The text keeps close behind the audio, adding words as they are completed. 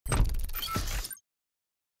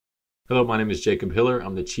Hello, my name is Jacob Hiller.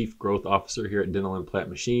 I'm the Chief Growth Officer here at Dental Implant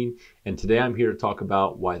Machine, and today I'm here to talk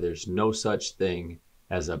about why there's no such thing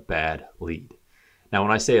as a bad lead. Now,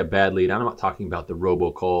 when I say a bad lead, I'm not talking about the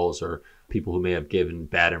robocalls or people who may have given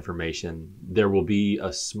bad information. There will be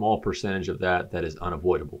a small percentage of that is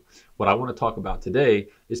unavoidable. What I want to talk about today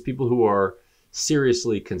is people who are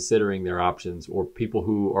seriously considering their options, or people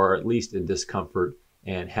who are at least in discomfort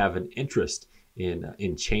and have an interest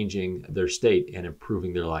in changing their state and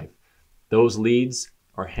improving their life. Those leads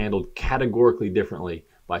are handled categorically differently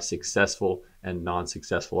by successful and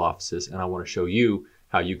non-successful offices, and I want to show you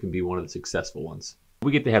how you can be one of the successful ones.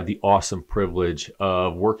 We get to have the awesome privilege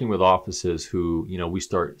of working with offices who, we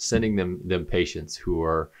start sending them patients who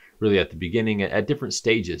are really at the beginning at different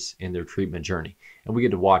stages in their treatment journey. And we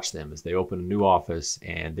get to watch them as they open a new office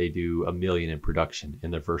and they do $1 million in production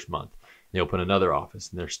in their first month. They open another office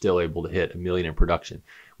and they're still able to hit $1 million in production.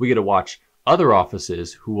 We get to watch other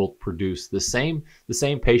offices who will produce the same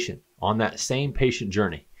patient on that same patient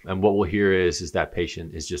journey. And what we'll hear is that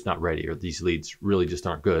patient is just not ready, or these leads really just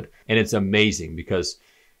aren't good. And it's amazing because,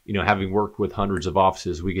 having worked with hundreds of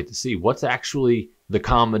offices, we get to see what's actually the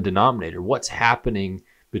common denominator. What's happening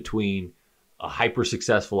between a hyper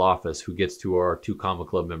successful office who gets to our 2 Comma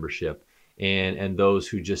Club membership and those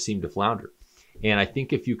who just seem to flounder. And I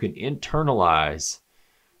think if you can internalize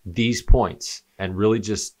these points and really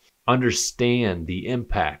just understand the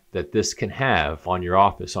impact that this can have on your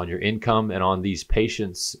office, on your income, and on these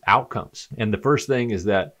patients' outcomes. And the first thing is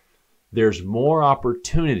that there's more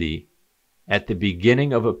opportunity at the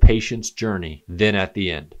beginning of a patient's journey than at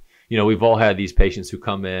the end. We've all had these patients who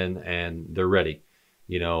come in and they're ready.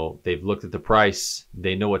 They've looked at the price,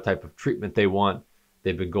 they know what type of treatment they want,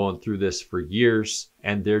 they've been going through this for years,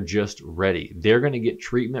 and they're just ready. They're going to get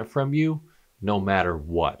treatment from you no matter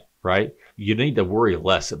what. Right? You need to worry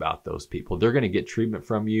less about those people. They're going to get treatment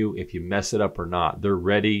from you if you mess it up or not. They're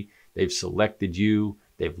ready. They've selected you.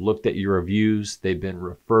 They've looked at your reviews. They've been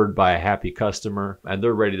referred by a happy customer, and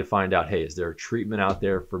they're ready to find out, hey, is there a treatment out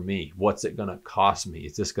there for me? What's it going to cost me?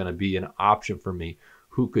 Is this going to be an option for me?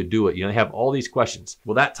 Who could do it? They have all these questions.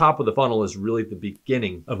 Well, that top of the funnel is really the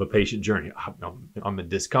beginning of a patient journey. I'm in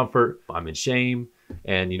discomfort. I'm in shame.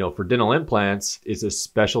 And, for dental implants, it's a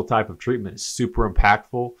special type of treatment. It's super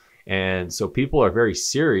impactful. And so people are very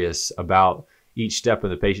serious about each step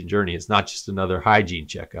in the patient journey. It's not just another hygiene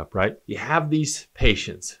checkup, right? You have these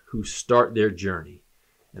patients who start their journey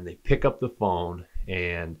and they pick up the phone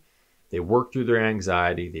and they work through their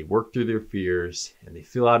anxiety, they work through their fears, and they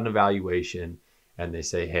fill out an evaluation and they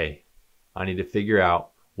say, hey, I need to figure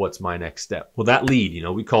out what's my next step. Well, that lead,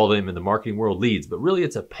 we call them in the marketing world leads, but really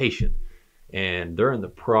it's a patient. And they're in the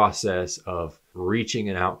process of reaching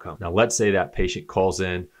an outcome. Now, let's say that patient calls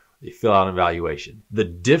in, they fill out an evaluation. The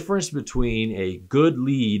difference between a good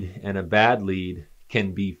lead and a bad lead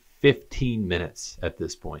can be 15 minutes at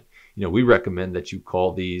this point. We recommend that you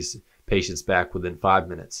call these patients back within 5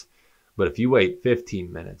 minutes. But if you wait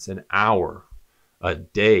 15 minutes, an hour, a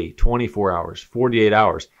day, 24 hours, 48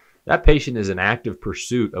 hours, that patient is in active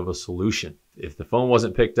pursuit of a solution. If the phone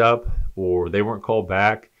wasn't picked up or they weren't called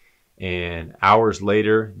back and hours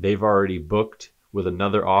later they've already booked with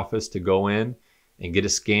another office to go in and get a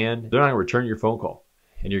scan, they're not going to return your phone call.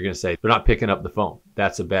 And you're going to say, they're not picking up the phone.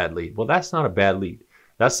 That's a bad lead. Well, that's not a bad lead.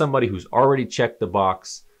 That's somebody who's already checked the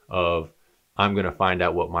box of, I'm going to find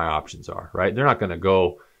out what my options are, right? They're not going to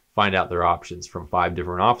go find out their options from 5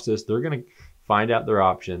 different offices. They're going to find out their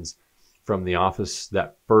options from the office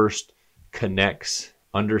that first connects,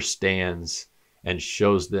 understands, and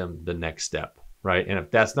shows them the next step, right? And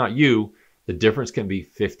if that's not you, the difference can be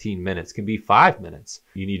 15 minutes, can be 5 minutes.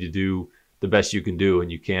 You need to do the best you can do,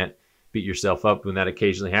 and you can't beat yourself up when that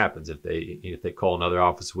occasionally happens if they call another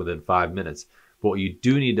office within 5 minutes. But what you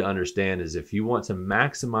do need to understand is if you want to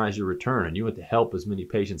maximize your return and you want to help as many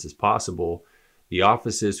patients as possible, the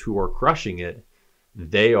offices who are crushing it,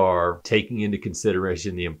 they are taking into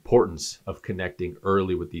consideration the importance of connecting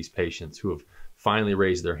early with these patients who have finally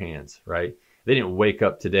raised their hands, right? They didn't wake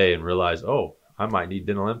up today and realize, oh, I might need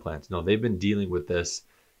dental implants. No, they've been dealing with this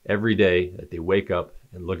every day that they wake up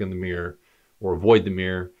and look in the mirror or avoid the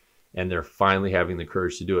mirror, and they're finally having the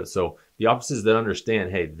courage to do it. So the offices that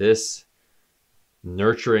understand, hey, this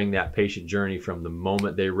nurturing that patient journey from the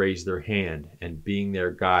moment they raise their hand and being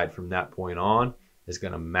their guide from that point on is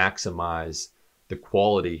going to maximize the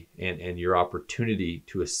quality and your opportunity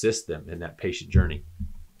to assist them in that patient journey.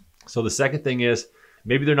 So the second thing is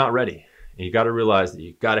maybe they're not ready. And you got to realize that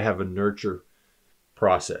you got to have a nurture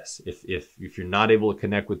process. If you're not able to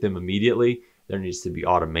connect with them immediately, there needs to be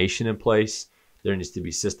automation in place. There needs to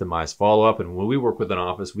be systemized follow-up. And when we work with an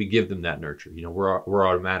office, we give them that nurture. We're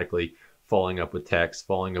automatically following up with texts,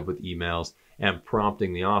 following up with emails, and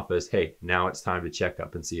prompting the office, hey, now it's time to check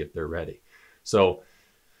up and see if they're ready. So,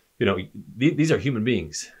 these are human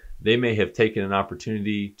beings. They may have taken an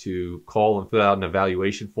opportunity to call and fill out an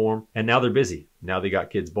evaluation form, and now they're busy. Now they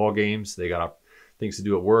got kids' ball games, they got things to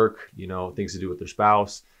do at work, things to do with their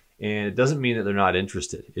spouse. And it doesn't mean that they're not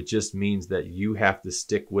interested. It just means that you have to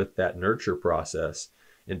stick with that nurture process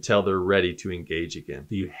until they're ready to engage again.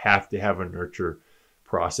 You have to have a nurture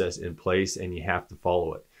process in place, and you have to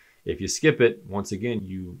follow it. If you skip it, once again,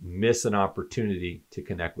 you miss an opportunity to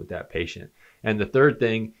connect with that patient. And the third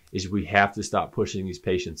thing is we have to stop pushing these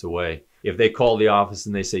patients away. If they call the office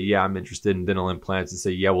and they say, yeah, I'm interested in dental implants, and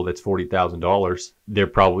say, yeah, well, that's $40,000, they're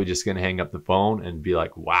probably just going to hang up the phone and be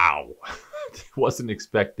like, wow, wasn't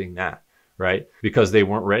expecting that, right? Because they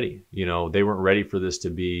weren't ready. They weren't ready for this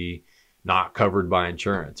to be not covered by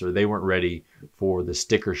insurance, or they weren't ready for the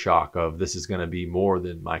sticker shock of this is going to be more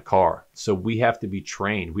than my car. So we have to be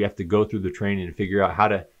trained. We have to go through the training and figure out how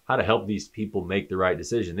to help these people make the right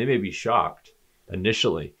decision. They may be shocked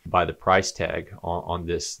initially by the price tag on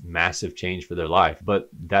this massive change for their life, but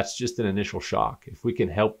that's just an initial shock. If we can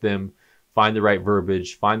help them find the right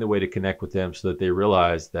verbiage, find the way to connect with them so that they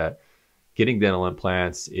realize that getting dental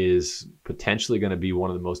implants is potentially going to be one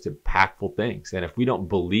of the most impactful things. And if we don't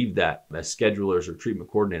believe that as schedulers or treatment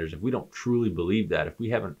coordinators, if we don't truly believe that, if we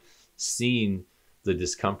haven't seen the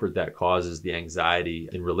discomfort that causes, the anxiety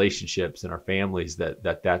in relationships and our families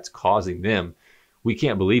that's causing them, we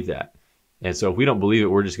can't believe that. And so if we don't believe it,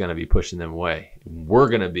 we're just going to be pushing them away. We're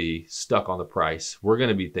going to be stuck on the price. We're going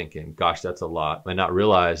to be thinking, gosh, that's a lot, and not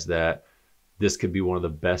realize that this could be one of the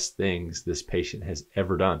best things this patient has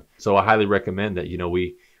ever done. So I highly recommend that,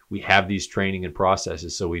 we have these training and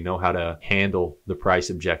processes so we know how to handle the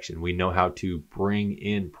price objection. We know how to bring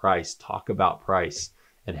in price, talk about price,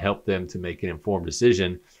 and help them to make an informed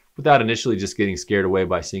decision without initially just getting scared away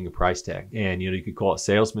by seeing a price tag. And, you could call it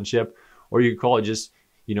salesmanship, or you could call it just,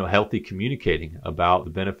 healthy communicating about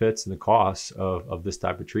the benefits and the costs of this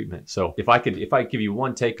type of treatment. So if I give you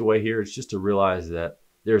one takeaway here, it's just to realize that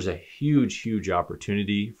there's a huge, huge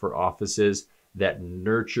opportunity for offices that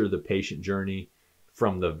nurture the patient journey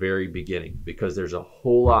from the very beginning, because there's a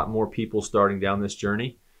whole lot more people starting down this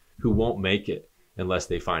journey who won't make it unless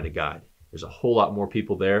they find a guide. There's a whole lot more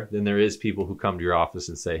people there than there is people who come to your office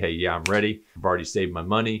and say, hey, yeah, I'm ready. I've already saved my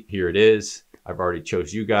money. Here it is. I've already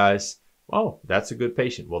chose you guys. Oh, that's a good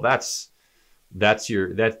patient. Well, that's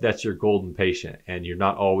your golden patient, and you're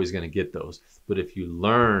not always going to get those. But if you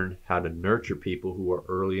learn how to nurture people who are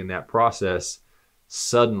early in that process,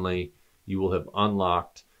 suddenly you will have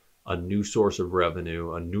unlocked a new source of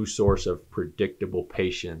revenue, a new source of predictable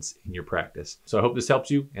patients in your practice. So I hope this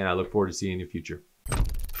helps you, and I look forward to seeing you in the future.